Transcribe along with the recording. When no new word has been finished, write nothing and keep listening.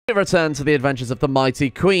We return to the adventures of the mighty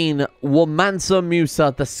Queen Womansa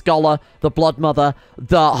Musa, the scholar, the blood mother,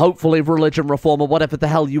 the hopefully religion reformer, whatever the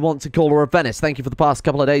hell you want to call her, of Venice. Thank you for the past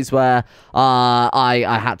couple of days where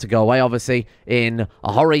I had to go away, obviously, in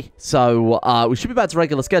a hurry. So we should be back to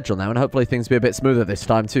regular schedule now, and hopefully things be a bit smoother this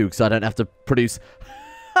time too, because I don't have to produce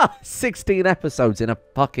 16 episodes in a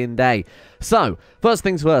fucking day. So, first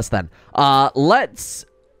things first then. Let's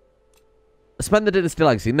spend the Dynasty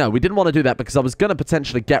Legacy. No, we didn't want to do that because I was going to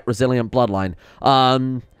potentially get Resilient Bloodline.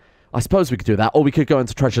 I suppose we could do that, or we could go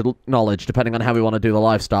into Treasured Knowledge, depending on how we want to do the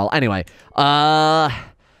lifestyle. Anyway, I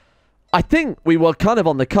think we were kind of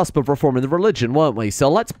on the cusp of reforming the religion, weren't we?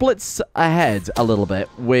 So let's blitz ahead a little bit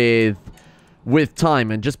with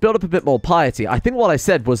time and just build up a bit more piety. I think what I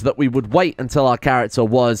said was that we would wait until our character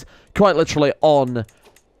was quite literally on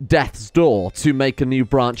death's door to make a new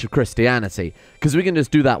branch of Christianity, because we can just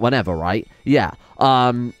do that whenever, right? Yeah.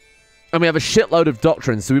 And we have a shitload of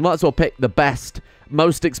doctrines, so we might as well pick the best,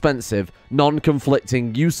 most expensive,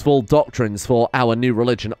 non-conflicting, useful doctrines for our new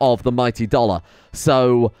religion of the mighty dollar.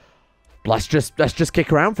 So let's just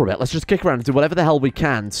kick around for a bit. Let's just kick around and do whatever the hell we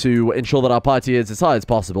can to ensure that our piety is as high as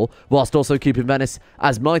possible, whilst also keeping Venice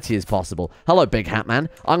as mighty as possible. Hello, Big Hat Man.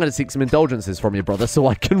 I'm going to seek some indulgences from you, brother, so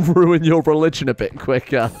I can ruin your religion a bit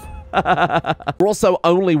quicker. We're also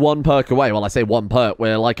only one perk away. Well, I say one perk.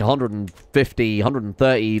 We're like 150,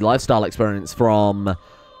 130 lifestyle experience from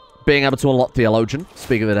being able to unlock Theologian,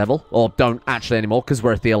 speak of the devil, or don't actually anymore, because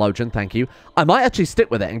we're a Theologian, thank you. I might actually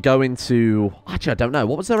stick with it and go into... Actually, I don't know.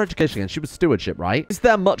 What was her education again? She was Stewardship, right? Is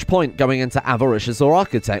there much point going into Avaricious or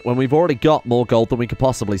Architect when we've already got more gold than we could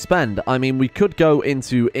possibly spend? I mean, we could go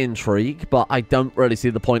into Intrigue, but I don't really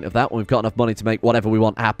see the point of that when we've got enough money to make whatever we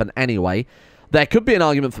want happen anyway. There could be an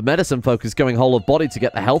argument for Medicine Focus going whole of body to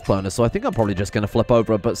get the health bonus, so I think I'm probably just going to flip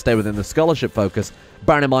over but stay within the Scholarship Focus.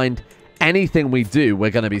 Bearing in mind, anything we do,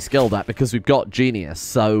 we're going to be skilled at because we've got Genius.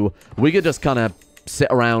 So we could just kind of sit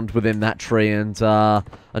around within that tree and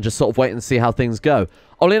just sort of wait and see how things go.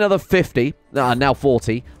 Only another 50, now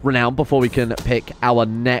 40, renown before we can pick our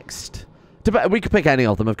next... We could pick any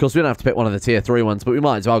of them, of course. We don't have to pick one of the tier 3 ones, but we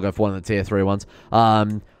might as well go for one of the tier 3 ones.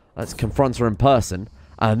 Let's confront her in person.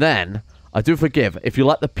 And then, I do forgive, if you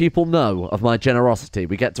let the people know of my generosity,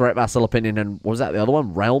 we get direct vassal opinion and, what was that, the other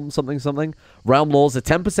one? Realm something something? Realm laws are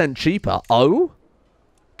 10% cheaper. Oh?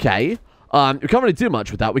 Okay. We can't really do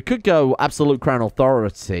much with that. We could go absolute crown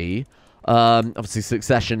authority. Obviously,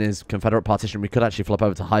 succession is confederate partition. We could actually flip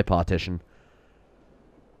over to high partition.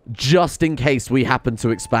 Just in case we happen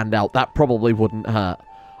to expand out. That probably wouldn't hurt.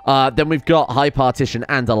 Then we've got high partition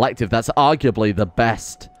and elective. That's arguably the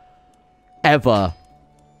best ever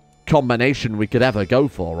combination we could ever go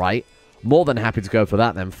for, right? More than happy to go for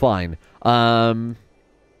that, then fine. Plus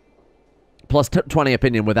 20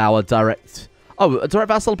 opinion with our direct... Oh, direct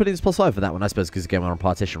vassal opinion is plus 5 for that one, I suppose, because again, we're on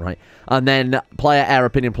partition, right? And then player heir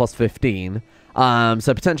opinion plus 15. So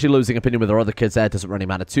potentially losing opinion with our other kids there doesn't really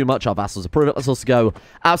matter too much. Our vassals approve it. Let's also go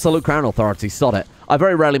absolute crown authority. Sod it. I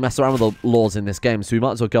very rarely mess around with the laws in this game, so we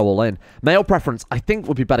might as well go all in. Male preference, I think,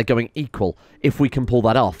 would be better going equal if we can pull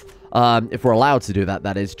that off. If we're allowed to do that,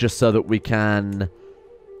 that is, just so that we can...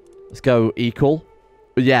 Let's go equal.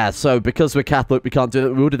 Yeah, so because we're Catholic, we can't do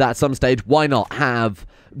that. We will do that at some stage. Why not have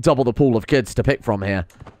double the pool of kids to pick from here?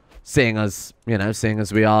 Seeing as, you know, seeing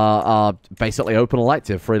as we are basically open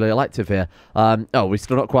elective, freely elective here. Oh, we're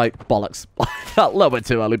still not quite bollocks. A little bit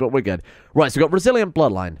too early, but we're good. Right, so we've got Resilient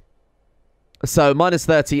Bloodline. So, minus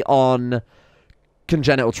 30 on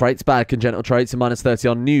congenital traits, bad congenital traits, and minus 30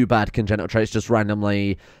 on new bad congenital traits, just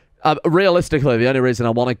randomly... realistically, the only reason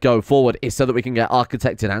I want to go forward is so that we can get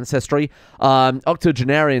architected ancestry.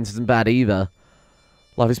 Octogenarians isn't bad either.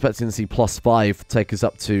 Life expectancy plus 5 take us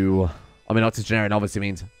up to... I mean, octogenarian obviously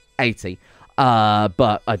means 80.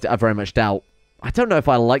 But I very much doubt... I don't know if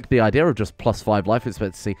I like the idea of just plus 5 life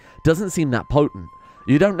expectancy. Doesn't seem that potent.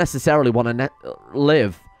 You don't necessarily want to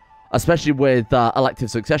live, especially with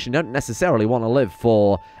elective succession, you don't necessarily want to live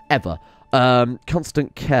forever.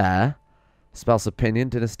 Constant care... Spouse opinion,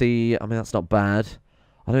 dynasty, I mean, that's not bad.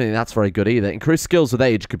 I don't think that's very good either. Increased skills with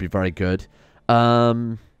age could be very good.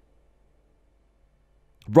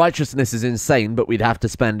 Righteousness is insane, but we'd have to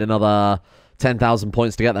spend another 10,000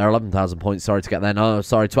 points to get there. 11,000 points, sorry, to get there. No,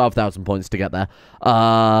 sorry, 12,000 points to get there.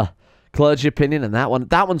 Clergy opinion, and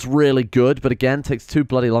that one's really good, but again, takes too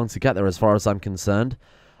bloody long to get there as far as I'm concerned.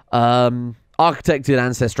 Architected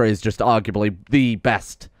ancestry is just arguably the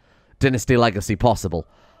best dynasty legacy possible.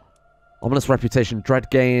 Ominous reputation,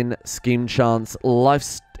 dread gain, scheme chance,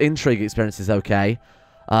 life's intrigue experience is okay.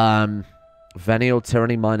 Venial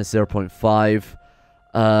tyranny minus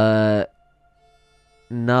 0.5.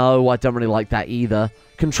 No, I don't really like that either.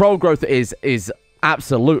 Control growth is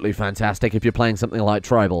absolutely fantastic if you're playing something like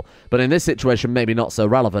Tribal. But in this situation, maybe not so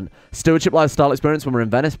relevant. Stewardship lifestyle experience when we're in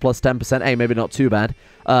Venice, plus 10%. Hey, maybe not too bad.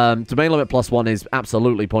 Domain limit plus 1 is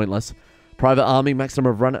absolutely pointless. Private army,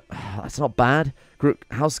 maximum of run. That's not bad. Group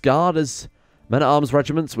House Guard as men-at-arms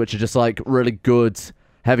regiments, which are just like really good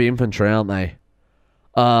heavy infantry, aren't they?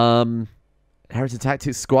 Heritage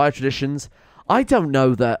tactics, squire traditions. I don't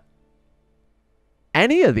know that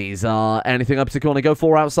any of these are anything I particularly want to go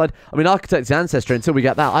for outside. I mean, Architect's Ancestry, until we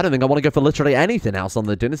get that, I don't think I want to go for literally anything else on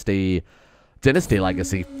the Dynasty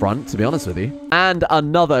Legacy front, to be honest with you. And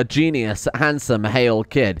another genius, handsome, hale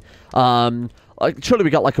kid. Surely we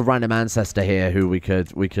got like a random ancestor here who we could...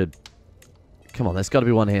 Come on, there's got to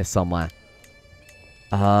be one here somewhere.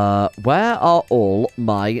 Where are all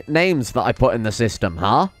my names that I put in the system,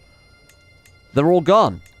 huh? They're all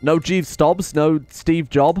gone. No Jeeves Stobbs, no Steve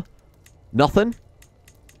Job. Nothing.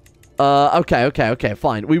 Okay,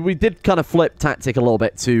 fine. We did kind of flip tactic a little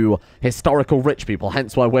bit to historical rich people,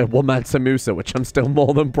 hence why we're Woman Samusa, which I'm still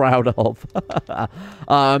more than proud of.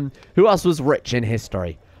 Who else was rich in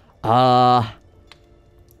history? Oh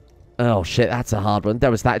shit, that's a hard one. There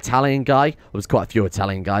was that Italian guy. There was quite a few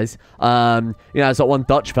Italian guys. There's that one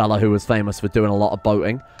Dutch fella who was famous for doing a lot of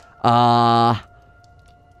boating.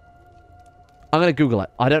 I'm going to Google it.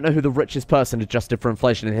 I don't know who the richest person adjusted for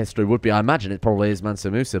inflation in history would be. I imagine it probably is Mansa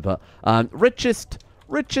Musa, but richest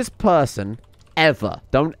person ever.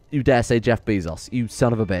 Don't you dare say Jeff Bezos, you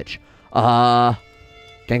son of a bitch.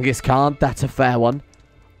 Genghis Khan, that's a fair one.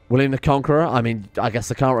 William the Conqueror, I mean, I guess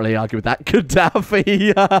I can't really argue with that.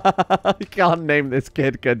 Gaddafi. You can't name this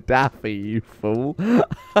kid Gaddafi, you fool.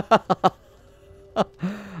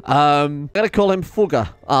 I'm going to call him Fugger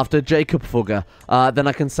after Jacob Fugger. Then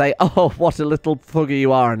I can say, oh, what a little Fugger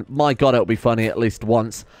you are. And my God, it'll be funny at least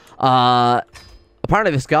once.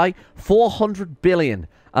 Apparently this guy, 400 billion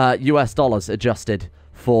US dollars adjusting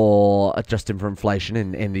for inflation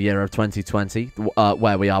in the year of 2020,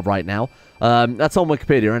 where we are right now. That's on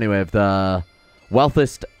Wikipedia anyway, of the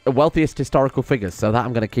wealthiest historical figures. So that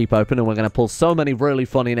I'm going to keep open, and we're going to pull so many really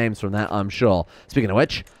funny names from that, I'm sure. Speaking of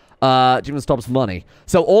which, Jim Stops money.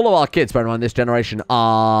 So all of our kids, bear in mind, this generation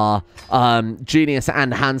are genius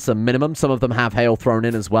and handsome minimum. Some of them have Hale thrown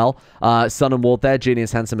in as well. Son and Ward there,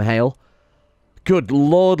 genius, handsome, Hale. Good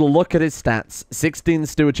Lord, look at his stats. 16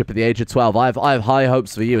 stewardship at the age of 12. I have high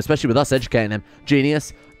hopes for you, especially with us educating him.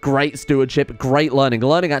 Genius, great stewardship, great learning.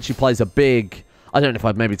 Learning actually plays a big... I don't know if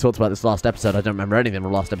I've maybe talked about this last episode. I don't remember anything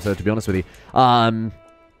from last episode, to be honest with you. But...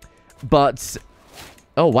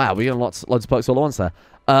 Oh, wow, we got loads of perks all at once there.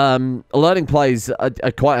 Learning plays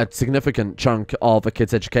quite a significant chunk of a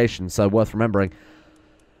kid's education, so worth remembering.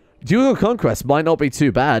 Dual Conquest might not be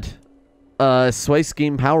too bad. Sway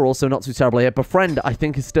Scheme Power also not too terribly here. Befriend, I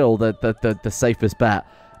think, is still the safest bet.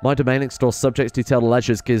 My domain extors subjects detailed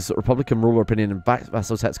leisures, gives Republican ruler opinion and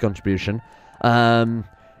vassal tax contribution.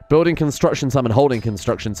 Building construction time and holding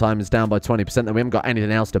construction time is down by 20%, and we haven't got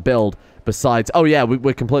anything else to build besides... Oh yeah,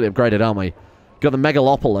 we're completely upgraded, aren't we? Got the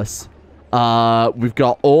Megalopolis. We've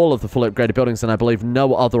got all of the fully upgraded buildings, and I believe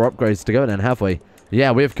no other upgrades to go then, have we? Yeah,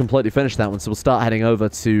 we have completely finished that one, so we'll start heading over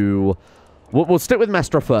to... We'll stick with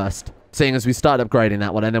Mestra first, seeing as we start upgrading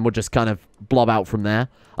that one, and then we'll just kind of blob out from there.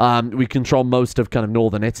 We control most of kind of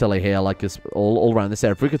northern Italy here, like all around this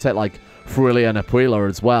area. If we could take, like, Friuli and Aquila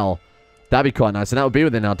as well, that'd be quite nice, and that would be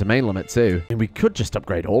within our domain limit, too. I mean, we could just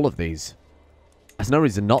upgrade all of these. There's no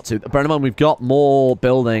reason not to. Bear in mind, we've got more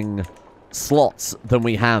building... slots than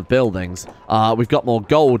we have buildings. We've got more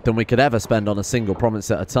gold than we could ever spend on a single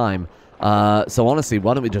province at a time. So honestly,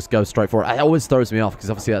 why don't we just go straight for it? It always throws me off because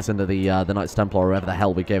obviously that's under the Knights Templar or whatever the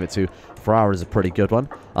hell we gave it to. Ferrara is a pretty good one.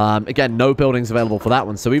 Again, no buildings available for that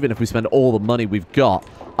one. So even if we spend all the money we've got,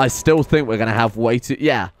 I still think we're going to have way too...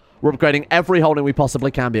 Yeah, we're upgrading every holding we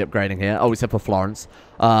possibly can be upgrading here. Oh, except for Florence.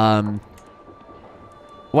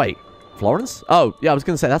 Wait, Florence? Oh, yeah, I was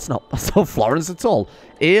going to say that's not Florence at all.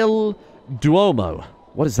 Il Duomo.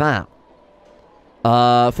 What is that?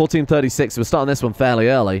 1436. We're starting this one fairly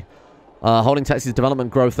early. Holding taxes,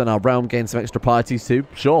 development, growth, and our realm gains some extra pieties too.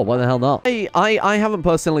 Sure, why the hell not? I haven't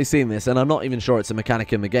personally seen this, and I'm not even sure it's a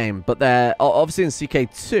mechanic in the game, but they're obviously in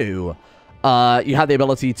CK2. You had the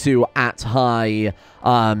ability to at high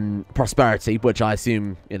prosperity, which I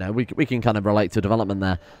assume, you know, we can kind of relate to development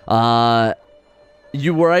there.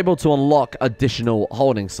 You were able to unlock additional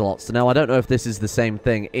holding slots. Now, I don't know if this is the same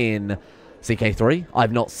thing in CK3,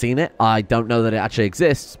 I've not seen it. I don't know that it actually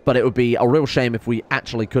exists, but it would be a real shame if we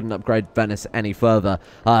actually couldn't upgrade Venice any further.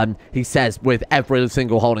 He says with every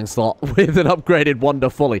single holding slot with an upgraded wonder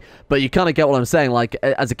fully. But you kind of get what I'm saying. Like,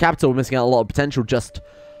 as a capital, we're missing out a lot of potential just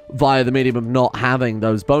via the medium of not having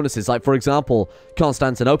those bonuses. Like, for example,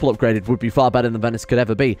 Constantinople upgraded would be far better than Venice could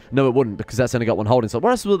ever be. No, it wouldn't, because that's only got one holding slot.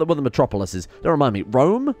 Where else were the metropolises? Don't remind me.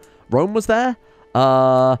 Rome? Rome was there?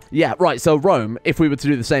 Yeah, right, so Rome, if we were to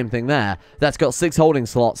do the same thing there, that's got 6 holding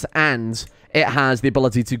slots, and it has the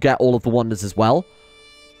ability to get all of the wonders as well.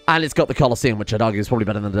 And it's got the Colosseum, which I'd argue is probably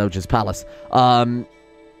better than the Doge's Palace.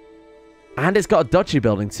 And it's got a duchy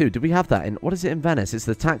building, too. Do we have that in... What is it in Venice? It's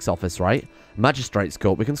the tax office, right? Magistrates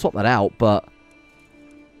Court. We can swap that out, but...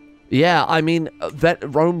 Yeah, I mean,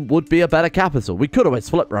 Rome would be a better capital. We could always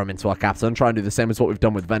flip Rome into our capital and try and do the same as what we've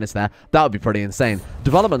done with Venice there. That would be pretty insane.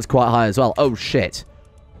 Development's quite high as well. Oh, shit.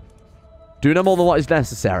 Do no more than what is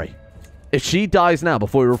necessary. If she dies now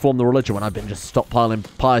before we reform the religion when I've been just stockpiling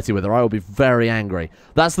piety with her, I will be very angry.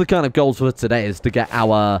 That's the kind of goals for today, is to get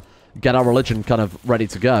our religion kind of ready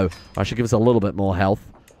to go. I should give us a little bit more health.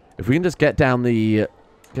 If we can just get down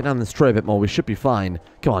this tree a bit more, we should be fine.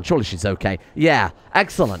 Come on, surely she's okay. Yeah,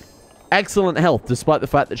 excellent. Excellent health, despite the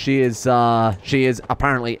fact that she is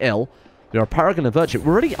apparently ill. You're a paragon of virtue.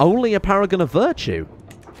 We're really only a paragon of virtue.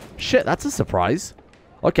 Shit, that's a surprise.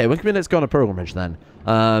 Okay, when can we let's go on a pilgrimage then?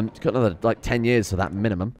 It's got another, like, 10 years for that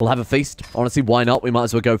minimum. We'll have a feast. Honestly, why not? We might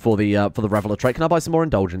as well go for the Reveler trait. Can I buy some more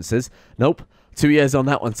indulgences? Nope. 2 years on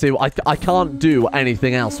that one, too. I can't do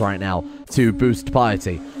anything else right now to boost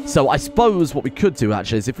piety. So I suppose what we could do,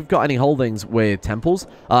 actually, is if we've got any holdings with temples...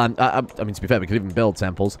 I mean, to be fair, we could even build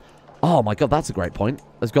temples. Oh my god, that's a great point.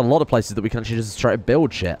 There's got a lot of places that we can actually just try to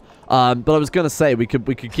build shit. But I was going to say, we could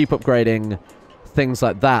keep upgrading things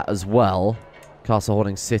like that as well. Castle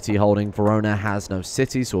holding, city holding. Verona has no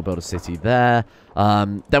city, so we'll build a city there.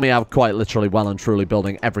 Then we have quite literally well and truly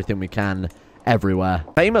building everything we can everywhere.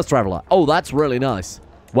 Famous Traveller. Oh, that's really nice.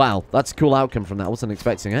 Wow, that's a cool outcome from that. I wasn't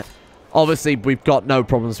expecting it. Obviously, we've got no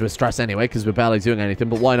problems with stress anyway, because we're barely doing anything,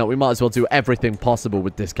 but why not? We might as well do everything possible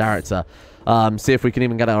with this character. See if we can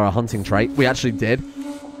even get our hunting trait. We actually did.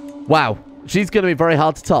 Wow. She's going to be very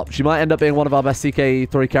hard to top. She might end up being one of our best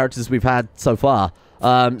CK3 characters we've had so far.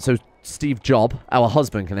 So, Steve Job, our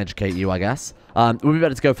husband, can educate you, I guess. Would be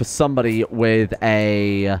better to go for somebody with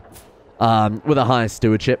a higher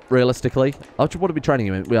stewardship, realistically. Oh, what are we training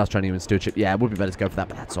you in? We are training you in stewardship. Yeah, it would be better to go for that,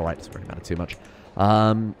 but that's alright. It doesn't really matter too much.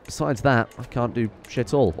 Besides that, I can't do shit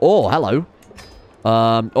at all. Oh, hello.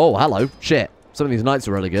 Oh, hello. Shit. Some of these knights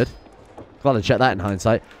are really good. Glad I checked that in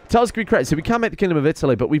hindsight. Titles can be created. So we can make the Kingdom of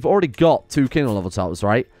Italy, but we've already got 2 kingdom level titles,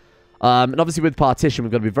 right? And obviously with partition,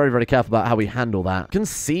 we've got to be very, very careful about how we handle that. Can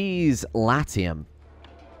seize Latium.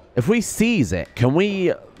 If we seize it, can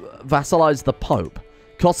we vassalize the Pope?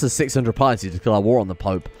 Costs us 600 piety to declare war on the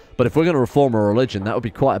Pope. But if we're going to reform a religion, that would be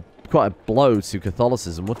quite a blow to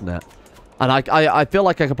Catholicism, wouldn't it? And I feel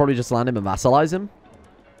like I could probably just land him and vassalize him.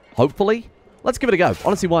 Hopefully. Let's give it a go.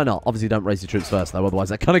 Honestly, why not? Obviously, don't raise your troops first, though. Otherwise,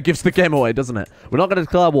 that kind of gives the game away, doesn't it? We're not going to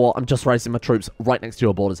declare war. I'm just raising my troops right next to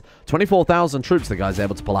your borders. 24,000 troops the guy's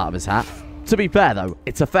able to pull out of his hat. To be fair, though,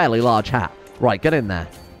 it's a fairly large hat. Right, get in there.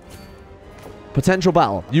 Potential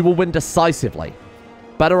battle. You will win decisively.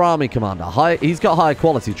 Better army commander. He's got higher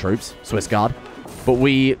quality troops. Swiss Guard. But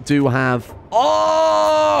we do have...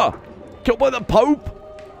 Oh! Killed by the Pope!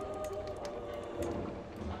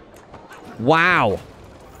 Wow.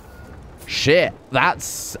 Shit,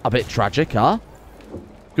 that's a bit tragic, huh?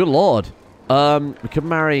 Good lord. We can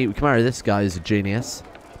marry this guy who's a genius.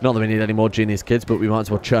 Not that we need any more genius kids, but we might as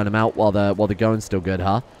well churn them out while they're going still good,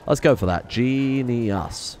 huh? Let's go for that.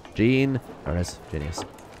 Genius. There it is. Genius.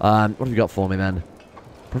 What have you got for me then?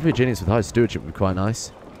 Probably a genius with high stewardship would be quite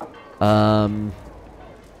nice.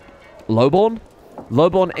 Lowborn?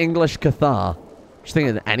 Lowborn English Cathar. Just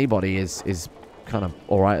thinking that anybody is kind of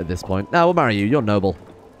alright at this point. No, we'll marry you. You're noble.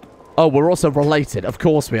 Oh, we're also related. Of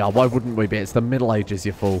course we are. Why wouldn't we be? It's the Middle Ages,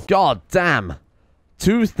 you fool. God damn.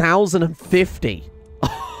 2050.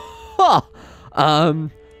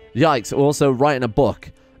 Yikes. We're also writing a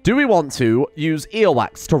book. Do we want to use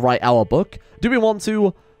earwax to write our book? Do we want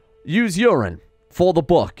to use urine for the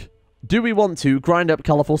book? Do we want to grind up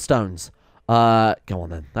colourful stones? Go on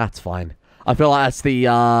then. That's fine. I feel like that's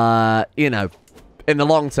the, you know, in the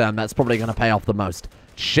long term, that's probably going to pay off the most.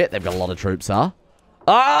 Shit, they've got a lot of troops, huh?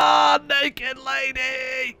 Ah, naked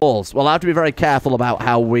lady! Well, I have to be very careful about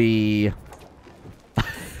how we...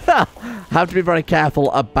 have to be very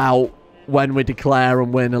careful about when we declare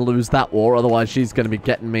and win and lose that war. Otherwise, she's going to be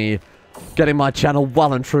getting my channel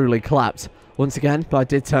well and truly clapped. Once again, I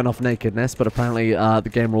did turn off nakedness, but apparently the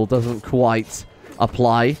game rule doesn't quite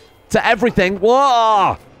apply to everything.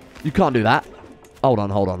 Whoa! You can't do that. Hold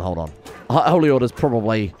on. Holy Order's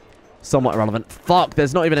probably somewhat irrelevant. Fuck,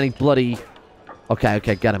 there's not even any bloody... Okay,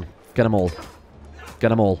 get him. Get them all. Get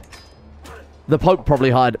them all. The Pope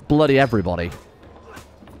probably hired bloody everybody.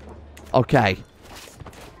 Okay.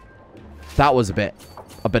 That was a bit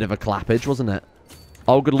of a clappage, wasn't it?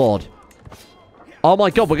 Oh, good lord. Oh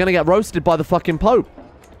my god, we're going to get roasted by the fucking Pope.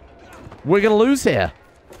 We're going to lose here.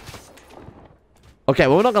 Okay,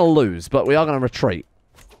 well, we're not going to lose, but we are going to retreat.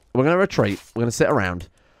 We're going to retreat. We're going to sit around.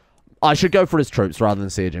 I should go for his troops rather than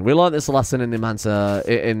sieging. We learned this lesson in the Mansa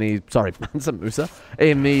Musa.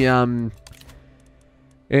 In the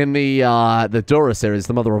Dora series,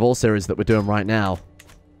 the Mother of All series that we're doing right now.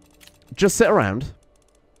 Just sit around.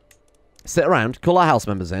 Sit around. Call our house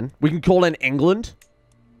members in. We can call in England.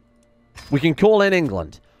 We can call in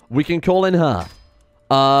England. We can call in her.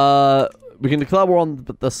 We can declare war on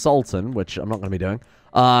the Sultan, which I'm not going to be doing.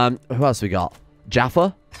 Who else we got?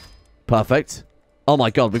 Jaffa. Perfect. Oh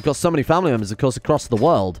my god, we've got so many family members, of course, across the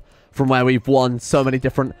world. From where we've won so many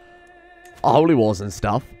different holy wars and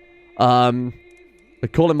stuff. They're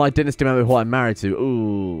calling my dynasty member who I'm married to.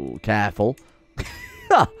 Ooh, careful.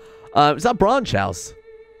 Is that branch house?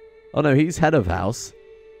 Oh no, he's head of house.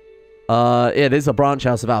 Yeah, it is a branch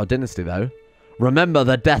house of our dynasty, though. Remember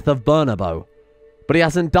the death of Bernabo. But he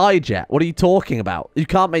hasn't died yet. What are you talking about? You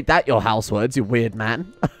can't make that your house words, you weird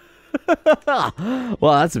man. Well,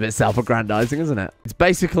 that's a bit self-aggrandizing, isn't it? It's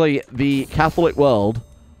basically the Catholic world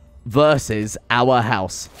versus our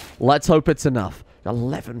house. Let's hope it's enough.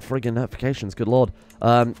 11 friggin' notifications, good lord.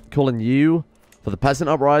 Calling you for the peasant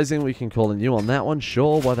uprising. We can call in you on that one.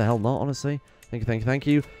 Sure, why the hell not, honestly? Thank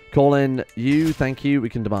you. Call in you, thank you. We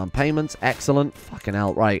can demand payments. Excellent. Fucking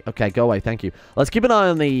hell. Right, okay, go away, thank you. Let's keep an eye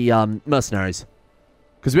on the mercenaries.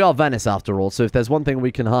 Because we are Venice, after all, so if there's one thing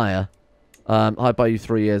we can hire... hide by you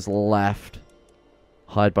 3 years left.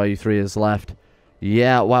 Hide by you 3 years left.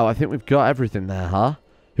 Yeah, wow, I think we've got everything there, huh?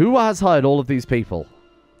 Who has hired all of these people?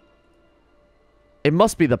 It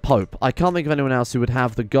must be the Pope. I can't think of anyone else who would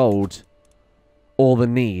have the gold or the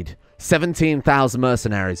need. 17,000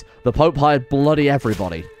 mercenaries. The Pope hired bloody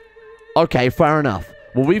everybody. Okay, fair enough.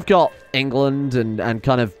 Well, we've got England and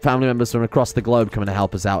kind of family members from across the globe coming to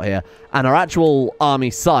help us out here. And our actual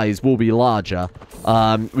army size will be larger.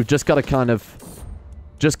 We've just got to kind of...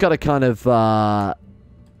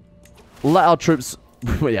 let our troops...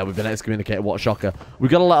 yeah, we've been excommunicated. What a shocker.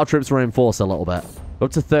 We've got to let our troops reinforce a little bit.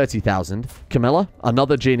 Up to 30,000. Camilla,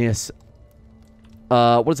 another genius.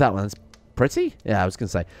 What is that one? It's pretty? Yeah, I was going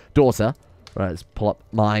to say. Daughter. Right, let's pull up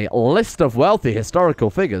my list of wealthy historical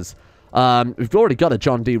figures. We've already got a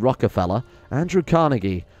John D. Rockefeller. Andrew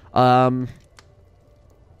Carnegie. Womandrew.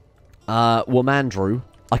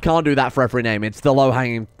 I can't do that for every name. It's the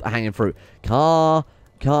low-hanging fruit. Carnegie.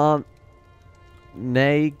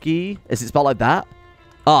 Is it spelled like that?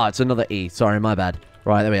 Ah, it's another E. Sorry, my bad.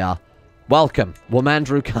 Right, there we are. Welcome,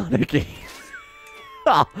 Womandrew Carnegie.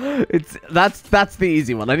 That's the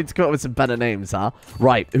easy one. I need to come up with some better names, huh?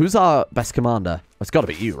 Right, who's our best commander? It's got to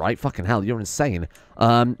be you, right? Fucking hell, you're insane.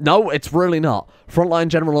 No, it's really not. Frontline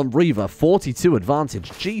General and Reaver, 42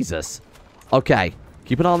 advantage. Jesus. Okay,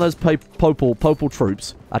 keep an eye on those popal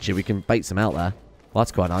troops. Actually, we can bait some out there. Well,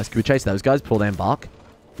 that's quite nice. Can we chase those guys before they embark?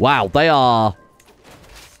 Wow, they are...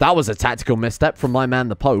 That was a tactical misstep from my man,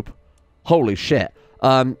 the Pope. Holy shit.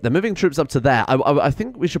 They're moving troops up to there. I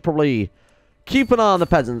think we should probably keep an eye on the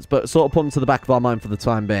peasants, but sort of put them to the back of our mind for the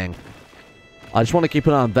time being. I just want to keep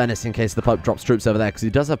an eye on Venice in case the Pope drops troops over there, because he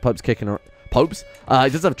does have Popes kicking around. Popes? He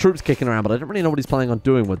does have troops kicking around, but I don't really know what he's planning on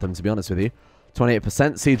doing with them, to be honest with you.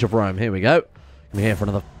 28%. Siege of Rome. Here we go. I'm here for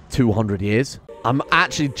another 200 years. I'm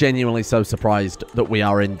actually genuinely so surprised that we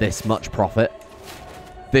are in this much profit.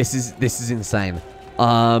 This is insane.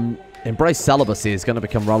 Embrace celibacy is going to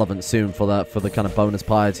become relevant soon for the kind of bonus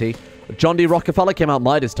piety. John D. Rockefeller came out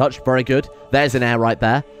Midas touch. Very good. There's an heir right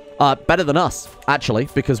there. Better than us, actually,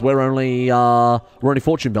 because we're only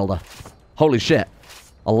fortune builder. Holy shit.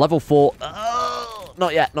 A level 4.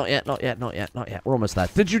 Not yet. We're almost there.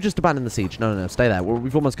 Did you just abandon the siege? No. Stay there.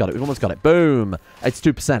 We've almost got it. Boom. It's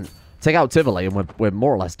 2%. Take out Tivoli and we're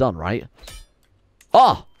more or less done, right?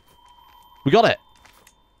 Oh! We got it.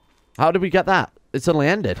 How did we get that? It suddenly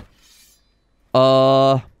ended.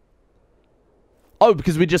 Oh,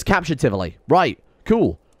 because we just captured Tivoli. Right.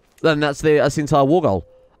 Cool. Then that's the entire war goal.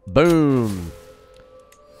 Boom.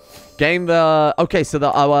 Game the... Okay, so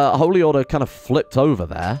our Holy Order kind of flipped over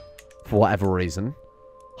there. For whatever reason.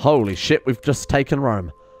 Holy shit, we've just taken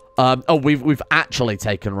Rome. Oh, we've actually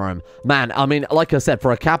taken Rome. Man, I mean, like I said,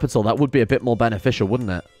 for a capital, that would be a bit more beneficial, wouldn't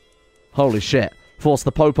it? Holy shit. Force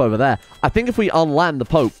the Pope over there. I think if we unland the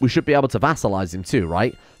Pope, we should be able to vassalize him too,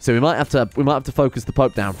 right? So we might have to focus the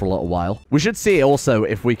Pope down for a little while. We should see also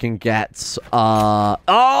if we can get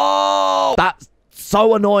oh! That's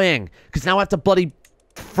so annoying. Because now I have to bloody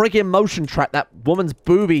friggin' motion track that woman's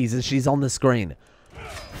boobies as she's on the screen.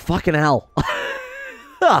 Fucking hell.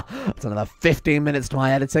 That's another 15 minutes to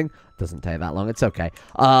my editing. Doesn't take that long. It's okay.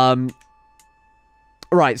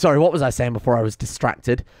 Right, sorry, what was I saying before I was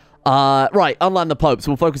distracted? Right, unland the Pope,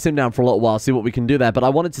 so we'll focus him down for a little while, see what we can do there. But I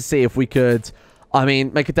wanted to see if we could, I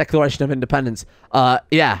mean, make a declaration of independence.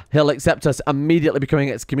 Yeah, he'll accept us immediately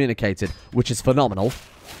becoming excommunicated, which is phenomenal.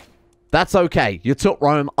 That's okay. You took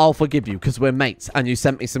Rome, I'll forgive you, because we're mates, and you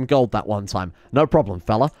sent me some gold that one time. No problem,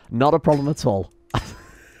 fella. Not a problem at all.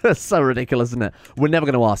 That's so ridiculous, isn't it? We're never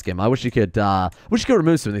going to ask him. I wish you could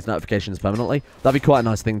remove some of these notifications permanently. That'd be quite a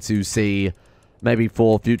nice thing to see. Maybe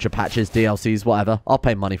for future patches, DLCs, whatever. I'll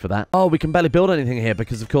pay money for that. Oh, we can barely build anything here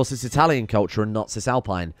because, of course, it's Italian culture and not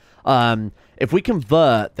Cisalpine. If we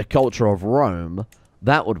convert the culture of Rome,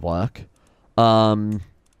 that would work. Oh,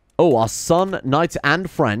 our son, knight, and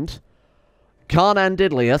friend, Khan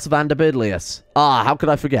Andidlius Vandabidlius. Ah, how could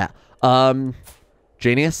I forget?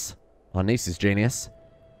 Genius. Our niece is genius.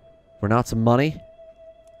 Run out of money.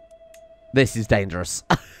 This is dangerous.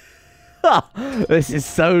 This is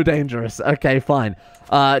so dangerous. Okay, fine.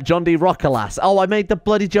 John D. Rockalas. Oh, I made the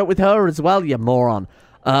bloody joke with her as well, you moron.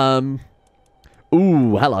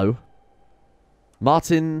 Ooh, hello.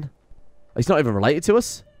 Martin. He's not even related to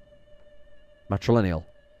us? Matrilineal.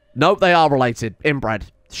 Nope, they are related. Inbred.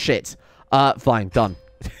 Shit. Fine, done.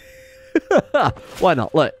 Why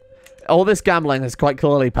not? Look. All this gambling has quite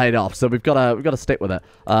clearly paid off, so we've got to stick with it.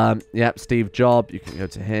 Yep, Steve Job, you can go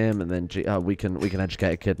to him, and then we can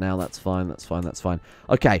educate a kid now. That's fine. That's fine. That's fine.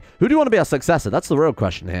 Okay, who do you want to be our successor? That's the real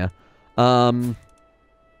question here.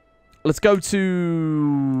 Let's go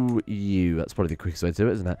to you. That's probably the quickest way to do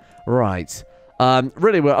it, isn't it? Right.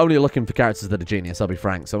 Really, we're only looking for characters that are genius. I'll be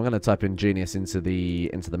frank. So I'm going to type in genius into the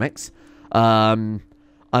mix. I'm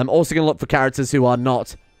also going to look for characters who are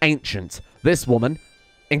not ancient. This woman.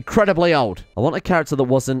 Incredibly old. I want a character that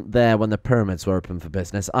wasn't there when the pyramids were open for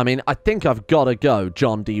business. I mean, I think I've got to go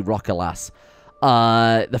John D. Rockalas.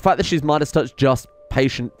 The fact that she's Midas Touch, just,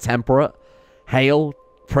 patient, temperate, hale,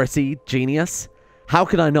 pretty, genius. How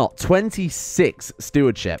could I not? 26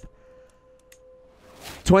 stewardship.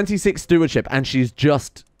 26 stewardship, and she's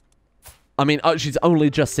just... I mean, she's only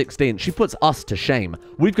just 16. She puts us to shame.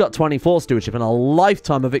 We've got 24 stewardship and a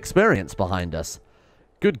lifetime of experience behind us.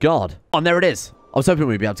 Good God. Oh, and there it is. I was hoping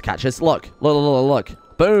we'd be able to catch this. Look.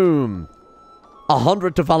 Look. Boom.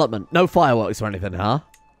 100 development. No fireworks or anything, huh?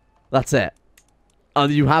 That's it.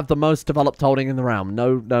 And you have the most developed holding in the realm.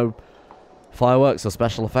 No fireworks or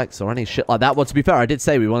special effects or any shit like that. Well, to be fair, I did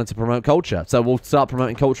say we wanted to promote culture. So we'll start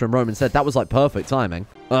promoting culture in Rome instead. That was like perfect timing.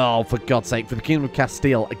 Oh, for God's sake. For the Kingdom of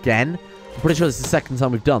Castile again. I'm pretty sure this is the second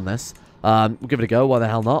time we've done this. We'll give it a go. Why the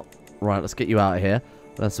hell not? Right, let's get you out of here.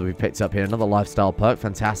 That's what we picked up here. Another lifestyle perk.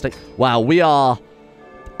 Fantastic. Wow, we are...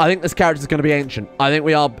 I think this character is going to be ancient. I think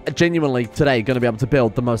we are genuinely today going to be able to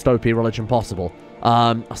build the most OP religion possible.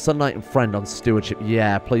 A son, knight, and friend on stewardship.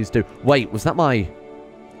 Yeah, please do. Wait, was that my...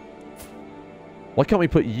 Why can't we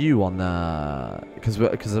put you on the...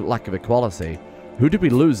 Because of lack of equality. Who did we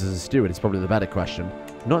lose as a steward is probably the better question.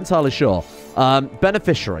 Not entirely sure.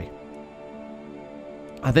 Beneficiary.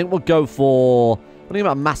 I think we'll go for... What do you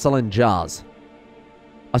think about Marcelin Jars?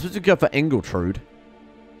 I suppose we could go for Ingletrude.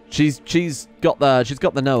 She's got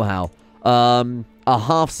the know-how. A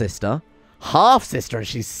half-sister. Half-sister and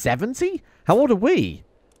she's 70? How old are we?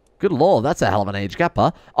 Good lord, that's a hell of an age gap,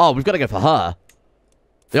 huh? Oh, we've got to go for her.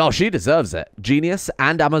 Oh, she deserves it. Genius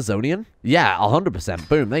and Amazonian? Yeah, 100%.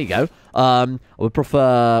 Boom, there you go.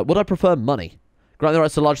 Would I prefer money? Grant the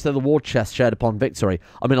rights to large the war chest shared upon victory.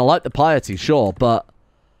 I mean, I like the piety, sure, but...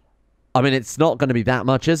 I mean, it's not going to be that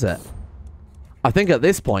much, is it? I think at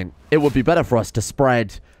this point, it would be better for us to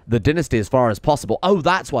spread the dynasty as far as possible. Oh,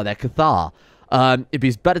 that's why they're Cathar. It'd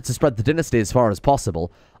be better to spread the dynasty as far as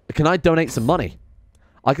possible. Can I donate some money?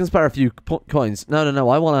 I can spare a few coins. No.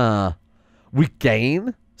 I want to... We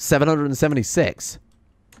gain 776.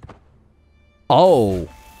 Oh.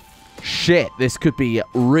 Shit. This could be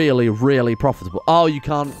really, really profitable. Oh, you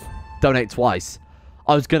can't donate twice.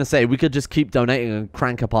 I was going to say, we could just keep donating and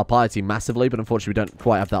crank up our piety massively, but unfortunately we don't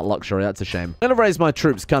quite have that luxury. That's a shame. I'm going to raise my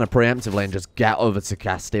troops kind of preemptively and just get over to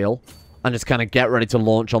Castile. And just kind of get ready to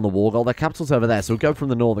launch on the war goal. Their capital's over there, so we'll go from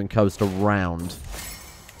the northern coast around.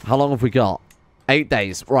 How long have we got? 8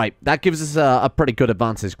 days. Right. That gives us a pretty good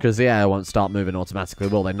advantage because the AI won't start moving automatically,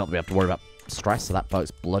 will they? Not that we have to worry about stress, so that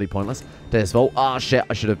boat's bloody pointless. Days Vault. Ah, shit.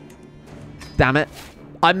 I should have... Damn it.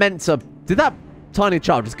 I meant to... Did that tiny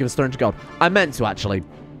child just give us 300 gold? I meant to actually,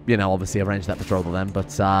 you know, obviously arrange that betrothal then, but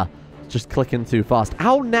just clicking too fast.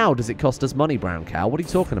 How now does it cost us money, Brown Cow? What are you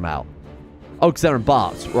talking about? Oh, because they're in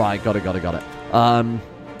bahts. Right, got it.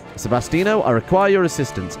 Sebastino, I require your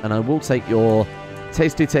assistance, and I will take your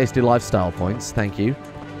tasty, tasty lifestyle points. Thank you.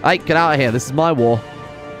 Hey, get out of here. This is my war.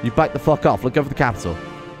 You back the fuck off. Look over the capital.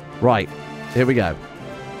 Right. Here we go.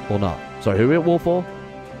 Or not. Sorry, who are we at war for?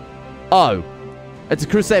 Oh. It's a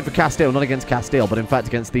crusade for Castile, not against Castile, but in fact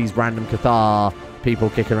against these random Cathar people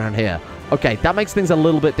kicking around here. Okay, that makes things a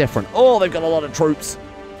little bit different. Oh, they've got a lot of troops.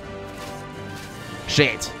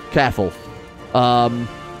 Shit. Careful.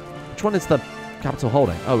 Which one is the capital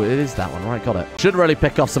holding? Oh, it is that one. Right, got it. Should really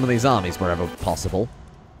pick off some of these armies wherever possible.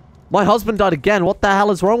 My husband died again. What the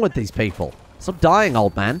hell is wrong with these people? Stop dying,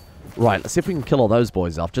 old man. Right, let's see if we can kill all those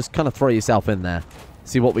boys off. Just kind of throw yourself in there.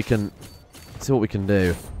 See what we can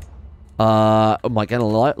do. Oh my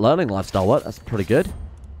god, learning lifestyle work. That's pretty good.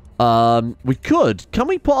 We could. Can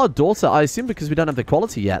we put our daughter... I assume because we don't have the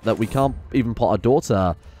quality yet that we can't even put our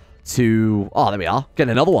daughter to... Oh, there we are.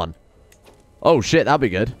 Getting another one. Oh, shit. That'd be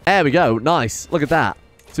good. There we go. Nice. Look at that.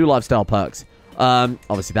 2 lifestyle perks.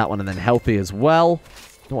 Obviously that one and then healthy as well.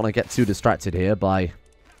 Don't want to get too distracted here by...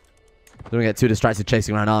 Don't want to get too distracted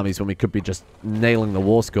chasing around armies when we could be just nailing the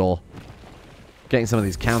war score. Getting some of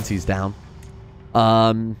these counties down.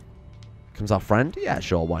 Comes our friend? Yeah,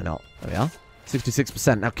 sure. Why not? There we are.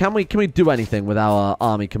 66%. Now, can we do anything with our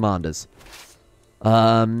army commanders?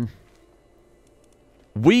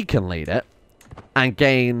 We can lead it and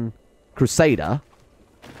gain Crusader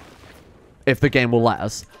if the game will let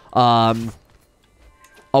us.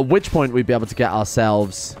 At which point we'd be able to get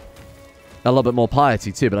ourselves a little bit more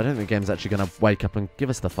piety too, but I don't think the game's actually going to wake up and give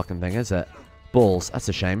us the fucking thing, is it? Balls. That's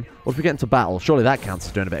a shame. What if we get into battle? Surely that counts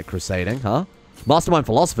as doing a bit of crusading, huh? Mastermind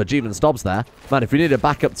Philosopher, Jeevan stops there. Man, if we need a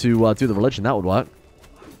backup to do the religion, that would work.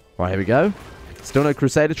 Right, here we go. Still no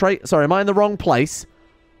Crusader trait. Sorry, am I in the wrong place?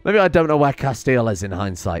 Maybe I don't know where Castile is in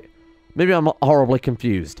hindsight. Maybe I'm horribly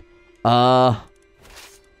confused. Yeah,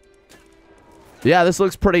 this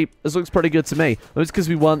looks pretty good to me. Maybe it's because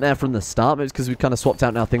we weren't there from the start. Maybe it's because we kind of swapped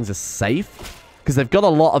out now things are safe. Because they've got a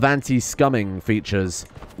lot of anti-scumming features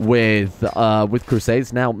with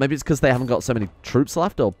Crusades. Now, maybe it's because they haven't got so many troops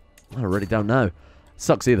left, or I really don't know.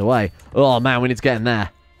 Sucks either way. Oh, man, we need to get in there.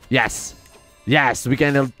 Yes. Yes, we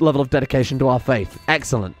gain a level of dedication to our faith.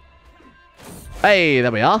 Excellent. Hey,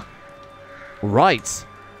 there we are. Right.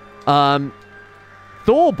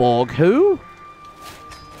 Thorborg, who?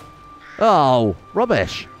 Oh,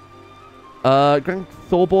 rubbish. Grand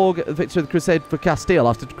Thorborg, victor of the Crusade for Castile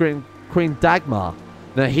after Queen Dagmar.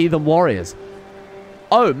 The heathen warriors.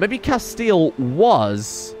 Oh, maybe Castile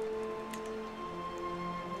was...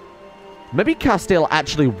 Maybe Castile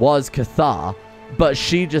actually was Cathar, but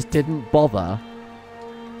she just didn't bother.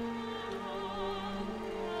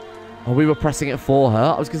 Oh, we were pressing it for her.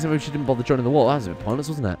 I was going to say maybe she didn't bother joining the war. That was a bit pointless,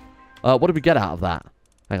 wasn't it? What did we get out of that?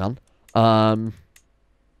 Hang on.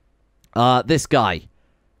 This guy.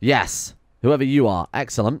 Yes. Whoever you are.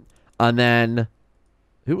 Excellent. And then...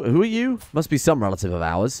 Who are you? Must be some relative of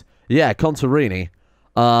ours. Yeah, Contarini.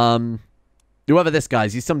 Whoever this guy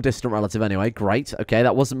is, he's some distant relative anyway. Great. Okay,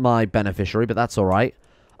 that wasn't my beneficiary, but that's alright.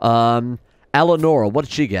 Eleonora, what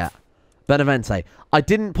did she get? Benevente. I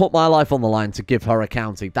didn't put my life on the line to give her a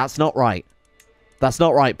county. That's not right. That's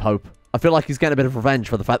not right, Pope. I feel like he's getting a bit of revenge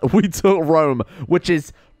for the fact that we took Rome, which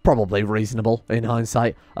is probably reasonable in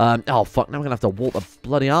hindsight. Oh, fuck. Now we're going to have to walk the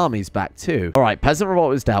bloody armies back, too. Alright, Peasant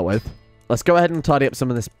Revolt was dealt with. Let's go ahead and tidy up some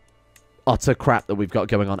of this utter crap that we've got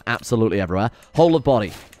going on absolutely everywhere. Whole of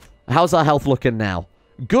body. How's our health looking now?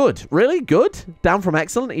 Good. Really good? Down from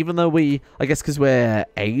excellent, even though we... I guess because we're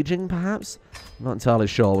aging, perhaps? I'm not entirely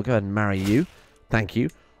sure. We'll go ahead and marry you. Thank you.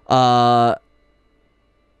 We've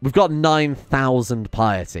got 9,000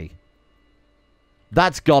 piety.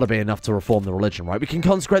 That's got to be enough to reform the religion, right? We can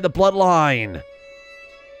consecrate the bloodline.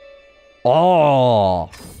 Oh.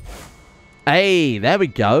 Hey, there we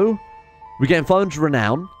go. We gain 500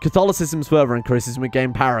 renown. Catholicism's further increases and we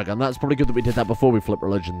gain paragon. That's probably good that we did that before we flip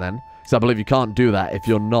religion then. Because I believe you can't do that if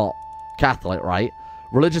you're not Catholic, right?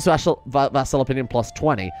 Religious vassal opinion plus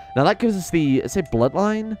 20. Now that gives us the, say,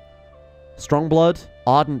 bloodline? Strong blood?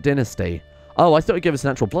 Ardent dynasty. Oh, I thought it gave us an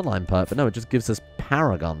actual bloodline perk, but no, it just gives us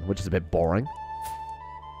paragon, which is a bit boring.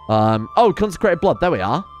 Oh, consecrated blood. There we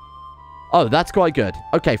are. Oh, that's quite good.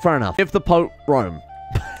 Okay, fair enough. Give the Pope Rome.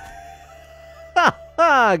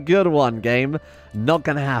 Good one, game. Not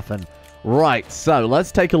gonna happen. Right, so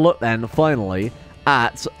let's take a look then, finally,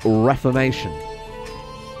 at Reformation.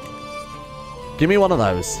 Give me one of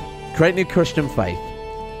those. Create new Christian faith.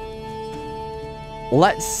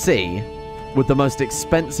 Let's see, with the most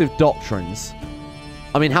expensive doctrines.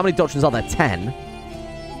 I mean, how many doctrines are there? 10?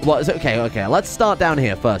 Well, is it okay, let's start down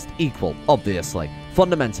here first. Equal, obviously.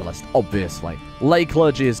 Fundamentalist, obviously. Lay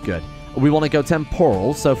clergy is good. We want to go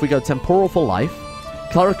temporal, so if we go temporal for life.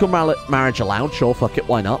 Clerical marriage allowed, sure, fuck it,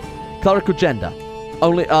 why not? Clerical gender.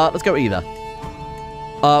 Only, let's go either.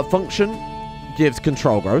 Function gives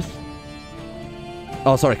control growth.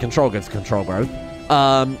 Oh, sorry, control gives control growth.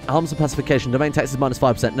 Harms and pacification, domain tax is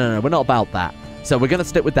 -5%. No, we're not about that. So we're going to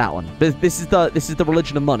stick with that one. This is the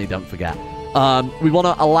religion of money, don't forget. We want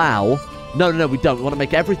to allow... No, we don't. We want to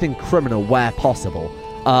make everything criminal where possible.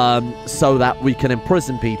 So that we can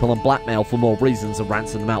imprison people and blackmail for more reasons and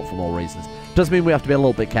ransom them out for more reasons. Does mean we have to be a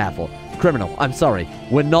little bit careful. Criminal, I'm sorry.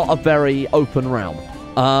 We're not a very open realm.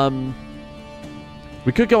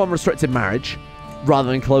 We could go on restricted marriage rather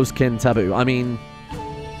than close kin taboo. I mean...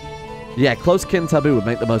 Yeah, close kin taboo would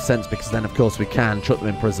make the most sense because then, of course, we can chuck them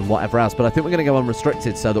in prison, whatever else. But I think we're going to go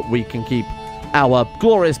unrestricted so that we can keep our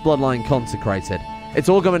glorious bloodline consecrated. It's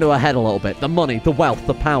all going to a head a little bit. The money, the wealth,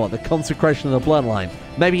 the power, the consecration of the bloodline.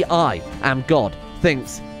 Maybe I am God,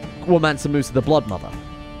 thinks Womancer Musa the Blood Mother.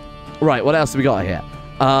 Right, what else have we got here?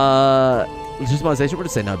 Legitimization, we're going to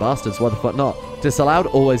say no bastards, why the fuck not? Disallowed,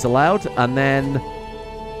 always allowed. And then...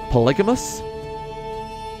 polygamous?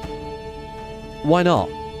 Why not?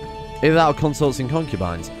 Either that or consorts and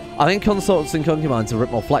concubines. I think consorts and concubines are a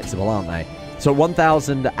bit more flexible, aren't they? So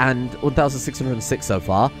 1,000 and 1,606 so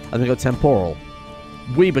far, and then go temporal.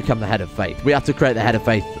 We become the head of faith. We have to create the head of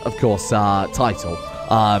faith, of course, title.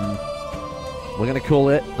 We're going to call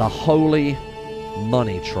it the Holy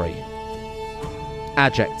Money Tree.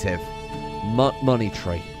 Adjective. Money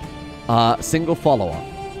tree. Single follower.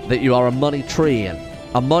 That you are a money tree and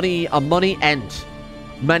a money ent.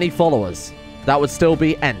 Many followers. That would still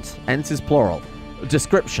be ent. Ent is plural.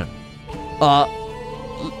 Description.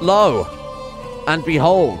 Lo and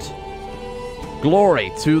behold.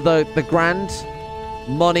 Glory to the grand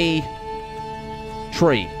money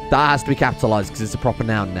tree. That has to be capitalized because it's a proper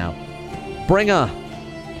noun now. Bringer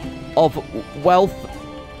of wealth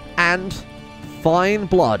and fine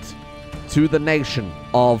blood to the nation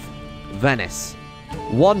of Venice.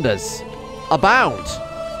 Wonders abound.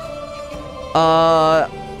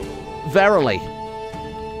 Verily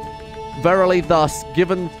thus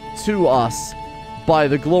given to us by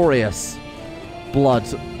the glorious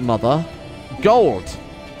Blood Mother, gold.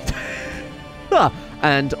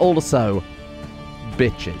 And also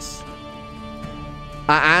bitches.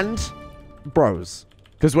 And bros.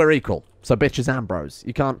 Because we're equal. So bitches and bros.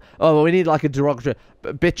 You can't... Oh, we need like a derogatory...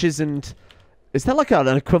 Bitches and... Is there like an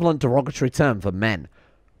equivalent derogatory term for men?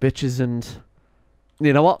 Bitches and...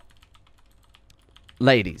 You know what?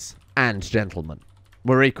 Ladies and gentlemen.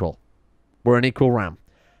 We're equal. We're an equal realm.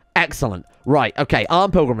 Excellent. Right, okay.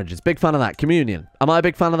 Armed pilgrimages. Big fan of that. Communion. Am I a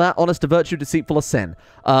big fan of that? Honest to virtue, deceitful of sin.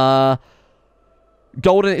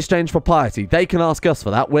 Gold in exchange for piety. They can ask us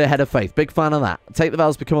for that. We're head of faith. Big fan of that. Take the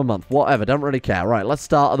vows, become a month. Whatever. Don't really care. Right, let's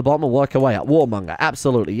start at the bottom and work our way up. Warmonger.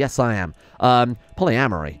 Absolutely. Yes, I am.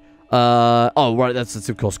 Polyamory. Oh, right. That's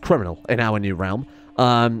of course criminal in our new realm.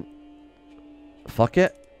 Fuck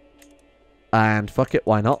it. And fuck it.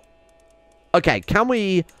 Why not? Okay, can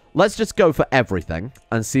we... Let's just go for everything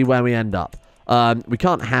and see where we end up. We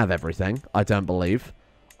can't have everything, I don't believe.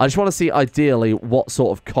 I just want to see, ideally, what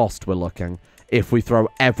sort of cost we're looking if we throw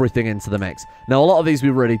everything into the mix. Now, a lot of these we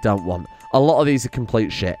really don't want. A lot of these are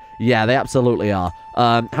complete shit. Yeah, they absolutely are.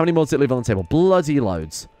 How many more does it leave on the table? Bloody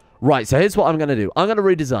loads. Right, so here's what I'm going to do. I'm going to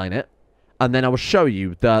redesign it, and then I will show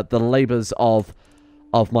you the labors of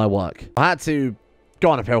my work. I had to...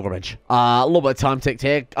 go on a pilgrimage. A little bit of time ticked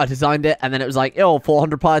here. I designed it, and then it was like, oh,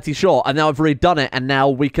 400 piety short. And now I've redone it, and now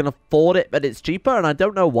we can afford it, but it's cheaper, and I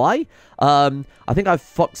don't know why. I think I've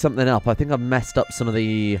fucked something up. I think I've messed up some of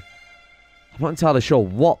the... I'm not entirely sure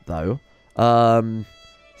what, though.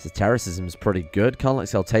 Esotericism is pretty good. Can't like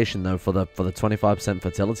exaltation, though, for the 25%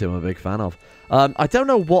 fertility I'm a big fan of. I don't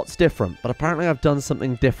know what's different, but apparently I've done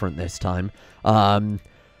something different this time.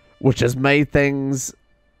 Which has made things...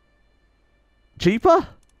 cheaper?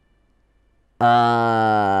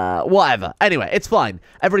 Whatever. Anyway, it's fine.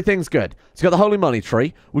 Everything's good. So we've got the Holy Money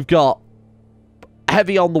Tree. We've got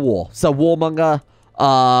heavy on the war. So warmonger.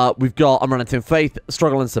 We've got unrelenting faith,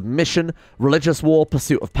 struggle and submission, religious war,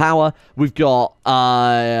 pursuit of power. We've got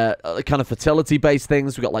kind of fertility-based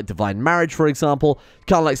things. We've got like divine marriage, for example.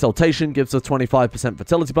 Carnal exaltation gives a 25%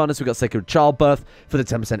 fertility bonus. We've got sacred childbirth for the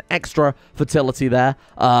 10% extra fertility there.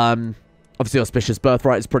 Obviously, Auspicious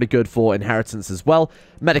Birthright is pretty good for inheritance as well.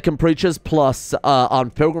 Mendicant Preachers plus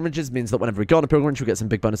Armed Pilgrimages means that whenever we go on a pilgrimage, we get some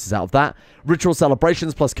big bonuses out of that. Ritual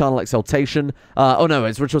Celebrations plus Carnal Exaltation. Oh, no,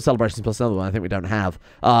 it's Ritual Celebrations plus another one I think we don't have.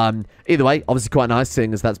 Either way, obviously quite nice,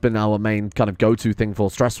 seeing as that's been our main kind of go-to thing for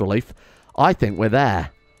stress relief. I think we're there.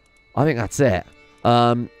 I think that's it.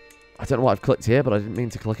 I don't know what I've clicked here, but I didn't mean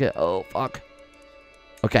to click it. Oh, fuck.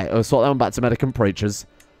 Okay, I'll sort that one back to Mendicant Preachers.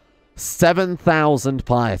 7,000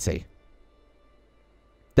 piety.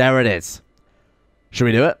 There it is. Should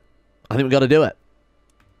we do it? I think we got to do it.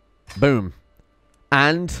 Boom.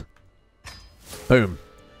 And boom.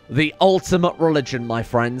 The ultimate religion, my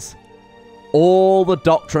friends. All the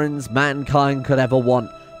doctrines mankind could ever want.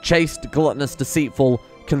 Chaste, gluttonous, deceitful,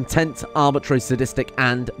 content, arbitrary, sadistic,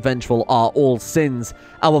 and vengeful are all sins.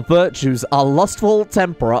 Our virtues are lustful,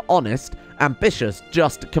 temperate, honest, ambitious,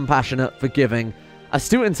 just, compassionate, forgiving,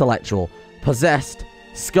 astute intellectual, possessed,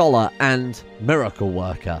 scholar, and miracle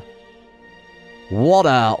worker. What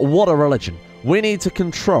a religion. We need to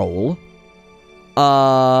control.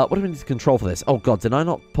 What do we need to control for this? Oh god, did I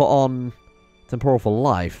not put on temporal for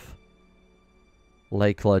life?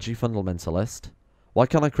 Lay clergy, fundamentalist. Why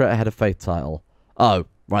can't I create a head of faith title? Oh,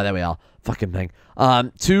 right, there we are. Fucking thing.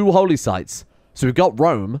 2 holy sites. So we've got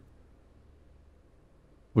Rome.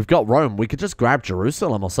 We've got Rome. We could just grab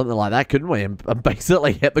Jerusalem or something like that, couldn't we? And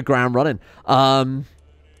basically hit the ground running.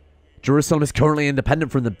 Jerusalem is currently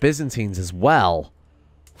independent from the Byzantines as well.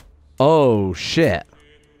 Oh, shit.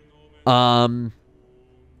 Oh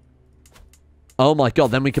my god,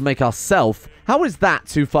 then we can make ourselves... How is that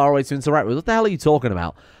too far away to interact with? What the hell are you talking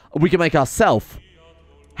about? We can make ourselves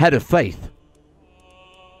head of faith.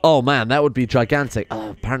 Oh, man, that would be gigantic. Oh,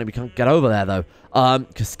 apparently we can't get over there, though.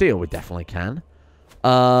 Castile, we definitely can.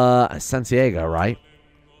 Santiago, right?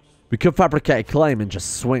 We could fabricate a claim and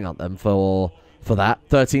just swing at them for that.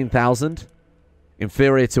 13,000.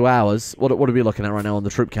 Inferior to ours. What are we looking at right now on the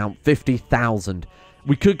troop count? 50,000.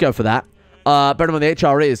 We could go for that. Bear in mind, the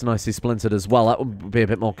HRE is nicely splintered as well. That would be a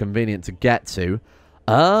bit more convenient to get to.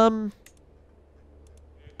 God,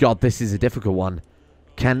 this is a difficult one.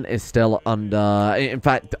 Kent is still under... In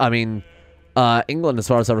fact, I mean, England, as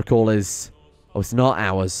far as I recall, is... Oh, it's not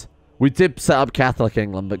ours. We did set up Catholic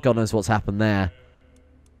England, but God knows what's happened there.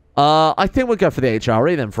 I think we'll go for the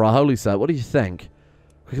HRE then for our holy site. What do you think?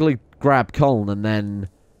 Quickly grab Colne and then...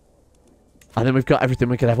 I think we've got everything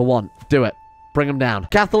we could ever want. Do it. Bring them down.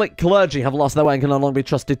 Catholic clergy have lost their way and can no longer be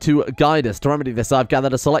trusted to guide us. To remedy this, I've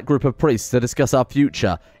gathered a select group of priests to discuss our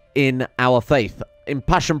future in our faith.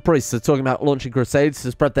 Impassioned priests are talking about launching crusades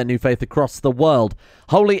to spread their new faith across the world.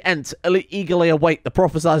 Holy Ent eagerly await the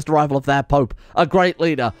prophesied arrival of their Pope, a great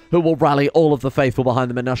leader who will rally all of the faithful behind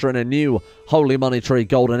them and usher in a new holy money tree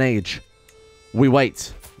golden age. We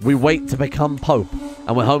wait. We wait to become Pope.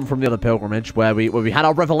 And we're home from the other pilgrimage where we had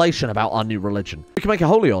our revelation about our new religion. We can make a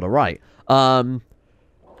holy order, right?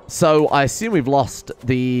 So I assume we've lost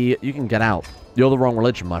the... You can get out. You're the wrong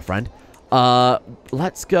religion, my friend.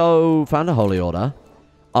 Let's go found a holy order.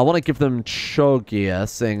 I want to give them Chogia,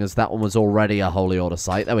 seeing as that one was already a holy order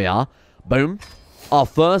site. There we are. Boom. Our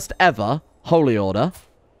first ever holy order.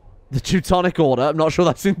 The Teutonic Order. I'm not sure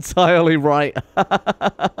that's entirely right.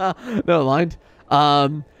 Never mind.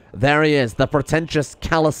 There he is. The pretentious,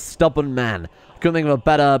 callous, stubborn man. Couldn't think of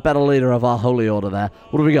a better leader of our holy order there.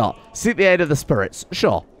 What do we got? Seek the aid of the spirits.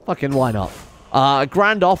 Sure. Fucking why not?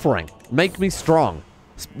 Grand offering. Make me strong.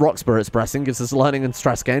 Rock Spirit Expressing gives us learning and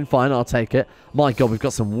stress gain. Fine, I'll take it. My god, we've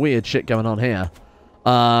got some weird shit going on here.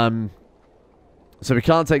 So we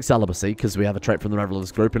can't take celibacy because we have a trait from the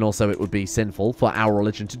Revelers group, and also it would be sinful for our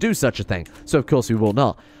religion to do such a thing. So of course we will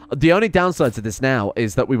not. The only downside to this now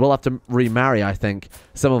is that we will have to remarry, I think,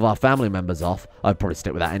 some of our family members off. I'd probably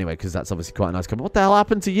stick with that anyway because that's obviously quite a nice comment. What the hell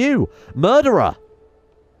happened to you? Murderer!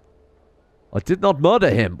 I did not murder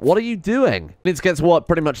him. What are you doing? Need to get to work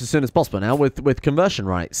pretty much as soon as possible now with conversion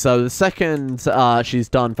rights. So the second she's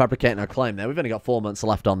done fabricating her claim there, we've only got 4 months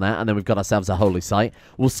left on that, and then we've got ourselves a holy site.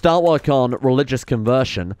 We'll start work on religious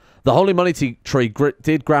conversion. The holy money tree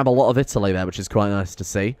did grab a lot of Italy there, which is quite nice to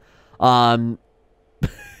see.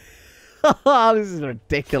 This is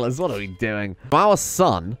ridiculous. What are we doing? Our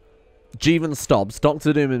son, Jeevan Stobbs,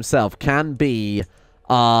 Dr. Doom himself, can be...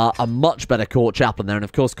 a much better court chaplain there. And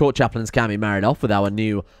of course, court chaplains can be married off with our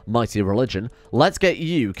new mighty religion. Let's get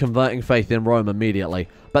you converting faith in Rome immediately.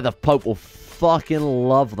 Bet the Pope will fucking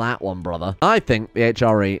love that one, brother. I think the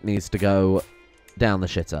HRE needs to go down the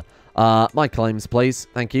shitter. My claims, please.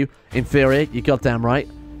 Thank you. Inferior, you goddamn right.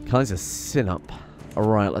 Kaiser Synop.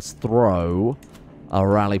 Alright, let's throw a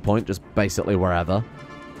rally point just basically wherever.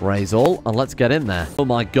 Raise all, and let's get in there. Oh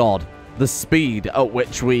my god. The speed at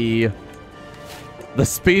which we... The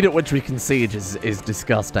speed at which we can siege is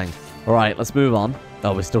disgusting. All right, let's move on.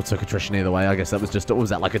 Oh, we still took attrition either way. I guess that was just, what was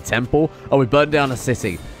that, like a temple? Oh, we burned down a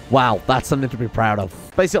city. Wow, that's something to be proud of.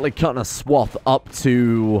 Basically cutting a swath up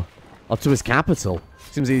to his capital.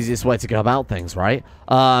 Seems the easiest way to go about things, right?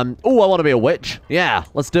 Oh, I want to be a witch. Yeah,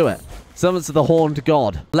 let's do it. Summons to the Horned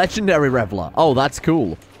God. Legendary Reveler. Oh, that's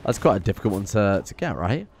cool. That's quite a difficult one to get,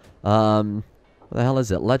 right? What the hell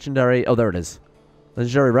is it? Legendary. Oh, there it is.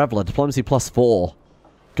 Legendary Reveler. Diplomacy +4.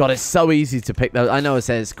 God, it's so easy to pick those. I know it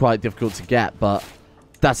says it's quite difficult to get, but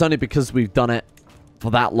that's only because we've done it for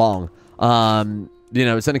that long. You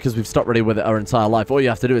know, it's only because we've stuck really with it our entire life. All you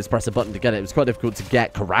have to do is press a button to get it. It was quite difficult to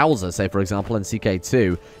get Carouser, say, for example, in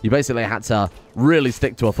CK2. You basically had to really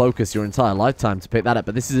stick to a focus your entire lifetime to pick that up.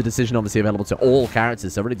 But this is a decision obviously available to all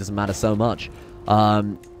characters, so it really doesn't matter so much.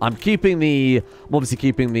 I'm obviously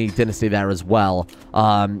keeping the Dynasty there as well.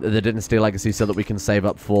 The Dynasty Legacy, so that we can save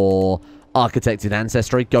up for Architected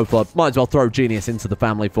Ancestry. Go for it. Might as well throw Genius into the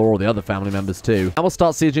family for all the other family members too. And we'll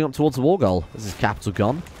start sieging up towards the war goal. This is capital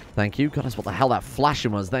gone. Thank you. Goodness, what the hell that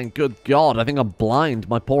flashing was then. Good God, I think I'm blind.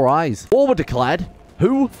 My poor eyes. War were declared.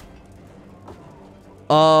 Who?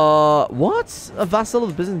 What? A vassal of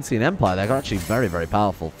the Byzantine Empire. They're actually very, very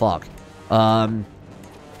powerful. Fuck. Can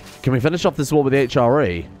we finish off this war with the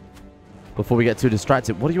HRE? Before we get too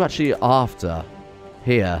distracted. What are you actually after?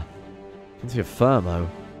 Here. Into your Firmo.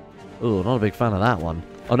 Ooh, not a big fan of that one.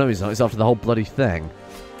 Oh, no, he's not. He's after the whole bloody thing.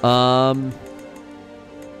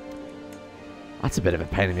 That's a bit of a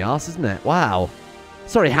pain in the ass, isn't it? Wow.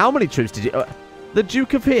 Sorry, how many troops did you... the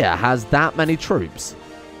Duke of here has that many troops?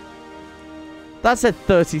 That said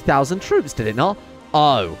 30,000 troops, did it not?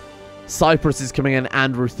 Oh. Cyprus is coming in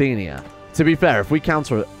and Ruthenia. To be fair, if we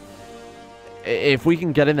counter... if we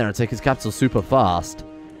can get in there and take his capital super fast,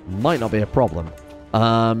 might not be a problem.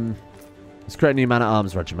 Let's create a new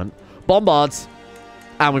man-at-arms regiment. Bombards!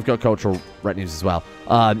 And we've got cultural retinues as well.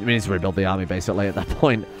 We need to rebuild the army, basically, at that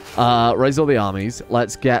point. Raise all the armies.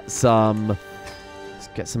 Let's get some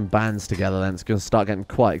bands together, then. It's going to start getting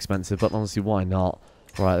quite expensive, but honestly, why not?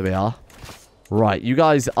 Right, there we are. Right, you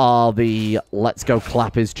guys are the let's go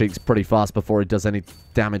clap his cheeks pretty fast before he does any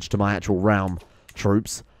damage to my actual realm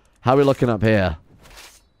troops. How are we looking up here?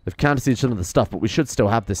 They've counter-sieged some of the stuff, but we should still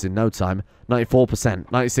have this in no time. 94%,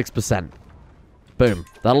 96%. Boom.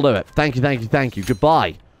 That'll do it. Thank you, thank you, thank you.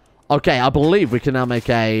 Goodbye. Okay, I believe we can now make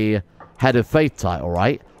a Head of Faith title,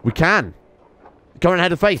 right? We can. Current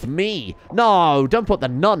Head of Faith, me. No, don't put the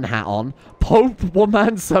nun hat on. Pope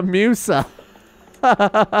Womansa Musa.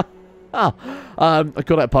 I called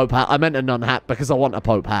it a Pope hat. I meant a nun hat because I want a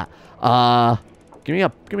Pope hat. Give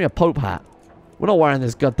me a Pope hat. We're not wearing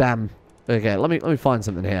this goddamn... Okay, let me find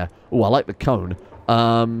something here. Oh, I like the cone.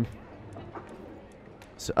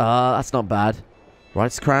 That's not bad.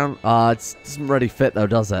 Right, crown. It doesn't really fit though,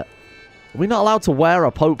 does it? Are we not allowed to wear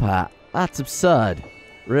a Pope hat? That's absurd.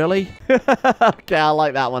 Really? Okay, I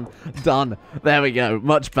like that one. Done. There we go.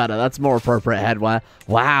 Much better. That's more appropriate headwear.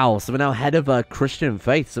 Wow. So we're now head of a Christian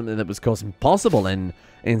faith, something that was, of course, impossible in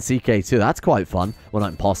CK2. That's quite fun. Well,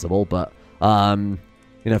 not impossible, but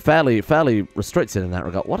you know, fairly restricted in that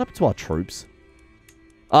regard. What happened to our troops?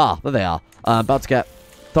 Ah, there they are. About to get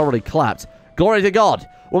thoroughly clapped. Glory to God.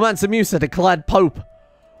 Womansa Musa declared Pope.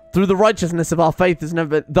 Through the righteousness of our faith has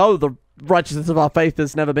never been... Though the righteousness of our faith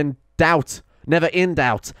has never been doubt. Never in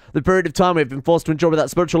doubt. The period of time we have been forced to endure with that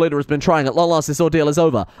spiritual leader has been trying. At long last, this ordeal is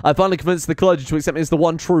over. I finally convinced the clergy to accept me as the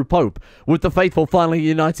one true Pope. With the faithful finally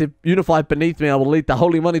unified beneath me, I will lead the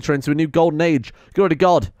holy money train to a new golden age. Glory to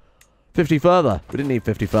God. 50 further. We didn't need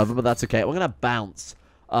 50 further, but that's okay. We're going to bounce.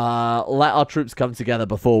 Let our troops come together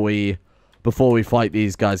before we fight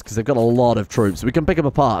these guys, because they've got a lot of troops. We can pick them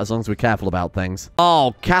apart as long as we're careful about things.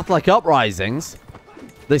 Oh, Catholic uprisings.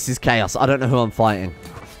 This is chaos. I don't know who I'm fighting.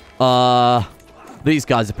 These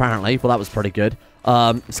guys, apparently. Well, that was pretty good.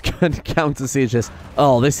 It's going to counter-siege this.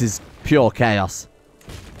 Oh, this is pure chaos.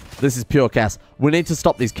 This is pure chaos. We need to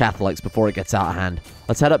stop these Catholics before it gets out of hand.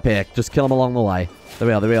 Let's head up here. Just kill them along the way. There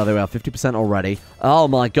we are, there we are, there we are. 50% already. Oh,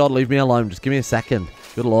 my God, leave me alone. Just give me a second.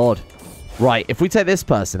 Good Lord. Right, if we take this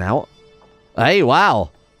person out... Hey,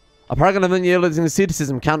 wow. A paragon of unyielding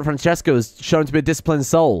asceticism, Count Francesco is shown to be a disciplined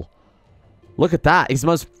soul. Look at that. He's the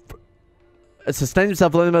most... sustains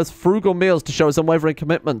himself with the most frugal meals to show his unwavering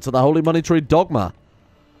commitment to the holy money tree dogma.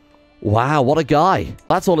 Wow, what a guy.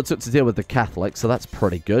 That's all it took to deal with the Catholics, so that's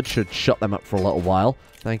pretty good. Should shut them up for a little while.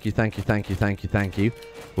 Thank you, thank you, thank you, thank you, thank you.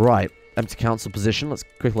 Right, empty council position. Let's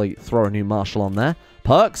quickly throw a new marshal on there.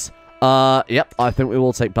 Perks. Yep, I think we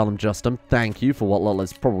will take Bellum Justum. Thank you for what little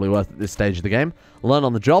is probably worth at this stage of the game. Learn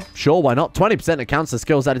on the job. Sure, why not? 20% of councillor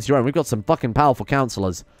skills added to your own. We've got some fucking powerful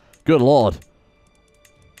councillors. Good Lord.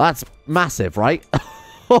 That's massive, right?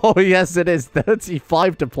 Oh, yes, it is.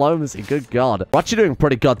 35 diplomacy. Good God. We're actually doing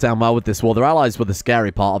pretty goddamn well with this war. Their allies were the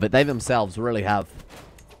scary part of it. They themselves really have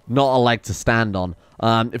not a leg to stand on.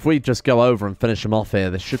 If we just go over and finish them off here,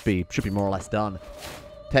 this should be more or less done.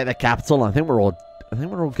 Take their capital. I think we're all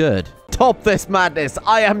good. Top this madness.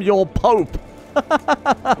 I am your pope.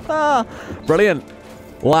 Brilliant.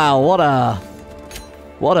 Wow, what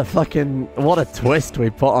a twist we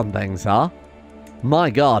put on things, huh?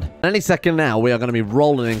 My God. Any second now, we are going to be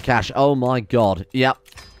rolling in cash. Oh, my God. Yep.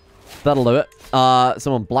 That'll do it.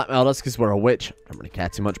 Someone blackmailed us because we're a witch. Don't really care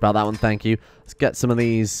too much about that one, thank you. Let's get some of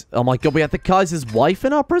these. Oh, my God. We have the Kaiser's wife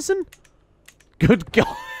in our prison? Good God.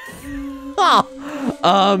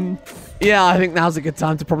 Yeah, I think now's a good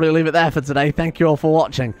time to probably leave it there for today. Thank you all for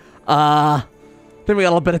watching. I think we got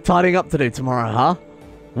a little bit of tidying up to do tomorrow, huh?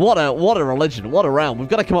 What a religion. What a round. We've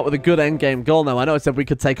got to come up with a good endgame goal now. I know I said we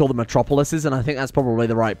could take all the metropolises, and I think that's probably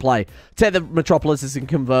the right play. Take the metropolises and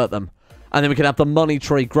convert them. And then we can have the money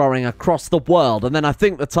tree growing across the world. And then I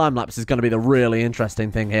think the time-lapse is going to be the really interesting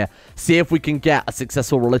thing here. See if we can get a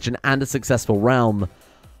successful religion and a successful realm.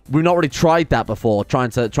 We've not really tried that before,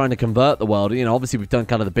 trying to convert the world. You know, obviously we've done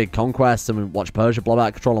kind of the big conquests, and we've watched Persia blow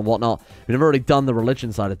out control and whatnot. We've never really done the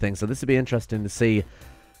religion side of things, so this would be interesting to see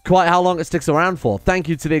quite how long it sticks around for. Thank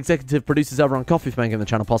you to the executive producers over on Coffee for making the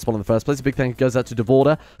channel possible in the first place. A big thank you goes out to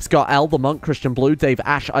Devorda, Scott L, The Monk, Christian Blue, Dave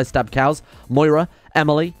Ash, I Stab Cows, Moira,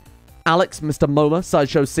 Emily, Alex, Mr. Mola,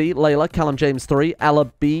 Sideshow C, Layla, Callum James 3, Ella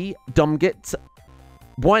B, Dumgit,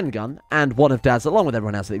 Wine Gun, and one of Dad's, along with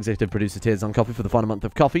everyone else at the executive producer tiers on Coffee for the final month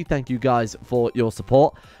of Coffee. Thank you guys for your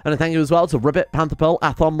support. And a thank you as well to Ribbit, Panther Pearl,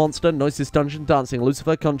 Athon Monster, Noises Dungeon, Dancing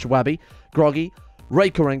Lucifer, Conchawabby, Groggy, Ray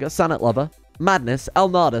Coringa, Sanet Lover, Madness, El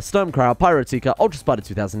Nada, Stormcrowd, Pyrotica, Ultra Spider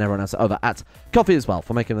 2000, and everyone else over at Coffee as well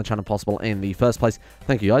for making the channel possible in the first place.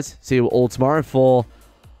 Thank you guys. See you all tomorrow for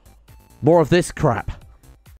more of this crap.